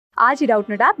आज ही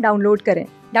Doubtnut app download करें।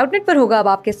 डाउटनट पर होगा अब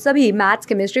आपके सभी मैथ्स,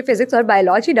 केमिस्ट्री, फिजिक्स और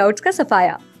बायोलॉजी डाउट्स का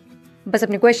सफाया। बस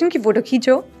अपने क्वेश्चन की फोटो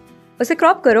खींचो, उसे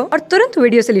क्रॉप करो और तुरंत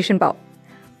वीडियो सोल्यूशन पाओ।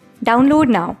 Download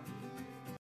now.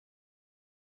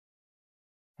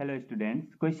 Hello students,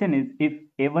 question is if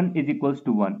a1 is equals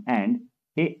to 1 and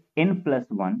an plus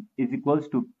 1 is equals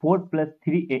to 4 plus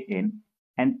 3an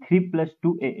and 3 plus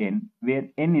 2an where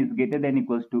n is greater than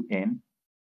equals to n,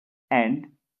 and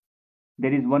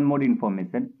there is one more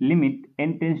information, limit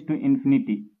n tends to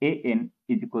infinity an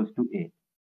is equals to a,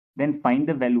 then find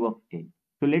the value of a.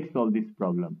 So let's solve this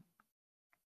problem.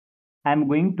 I am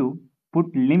going to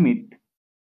put limit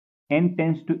n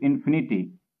tends to infinity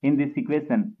in this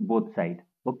equation both sides.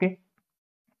 Okay,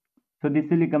 so this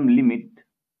will become limit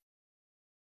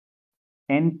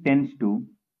n tends to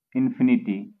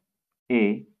infinity a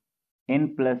n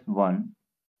plus 1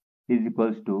 is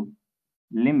equals to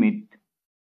limit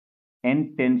n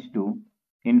tends to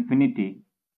infinity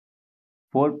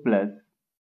 4 plus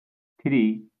 3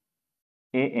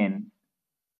 an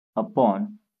upon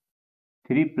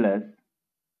 3 plus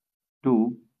 2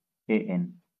 an.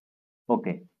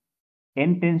 Okay,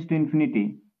 n tends to infinity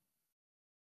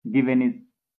given is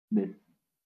this,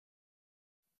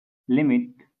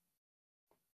 limit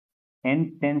n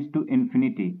tends to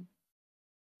infinity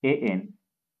an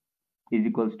is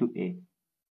equals to a.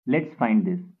 Let's find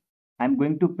this. I'm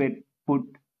going to put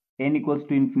n equals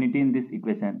to infinity in this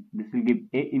equation. This will give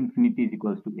a infinity is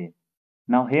equals to a.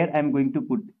 Now here I'm going to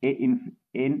put n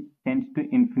tends to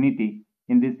infinity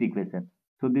in this equation.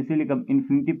 So this will become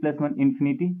infinity plus 1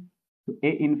 infinity. So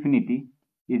a infinity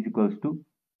is equals to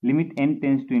limit n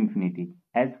tends to infinity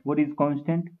as 4 is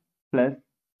constant plus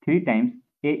 3 times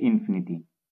a infinity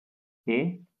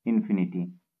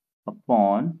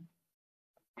upon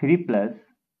 3 plus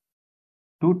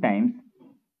 2 times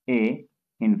a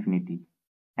infinity,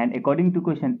 and according to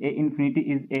question a infinity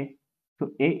is a, so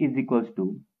a is equals to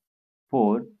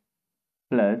 4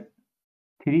 plus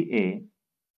 3a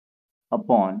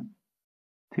upon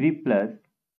 3 plus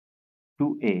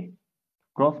 2a.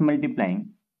 Cross multiplying,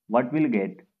 what will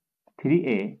get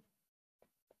 3a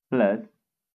plus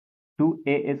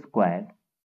 2a square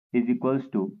is equals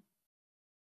to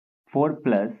 4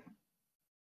 plus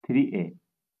 3a,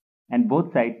 and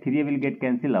both sides 3a will get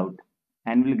cancelled out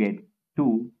and will get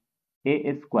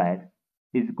 2a square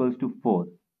is equals to 4,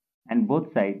 and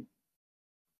both sides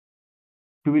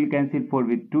 2 will cancel 4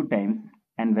 with 2 times,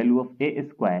 and value of a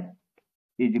square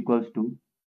is equals to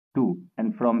 2,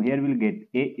 and from here we'll get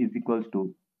a is equals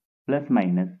to plus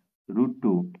minus root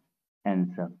 2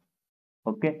 answer.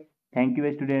 Okay, thank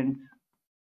you students.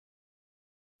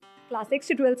 Class 6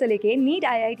 से 12 से लेके NEET,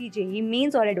 IIT JEE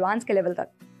mains और advance के level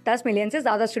तक 10 million से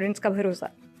ज्यादा students का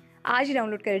भरोसा। आज ही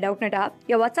डाउनलोड करें डाउटनट ऐप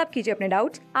या व्हाट्सएप कीजिए अपने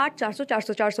डाउट्स 8400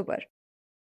 400 400 पर।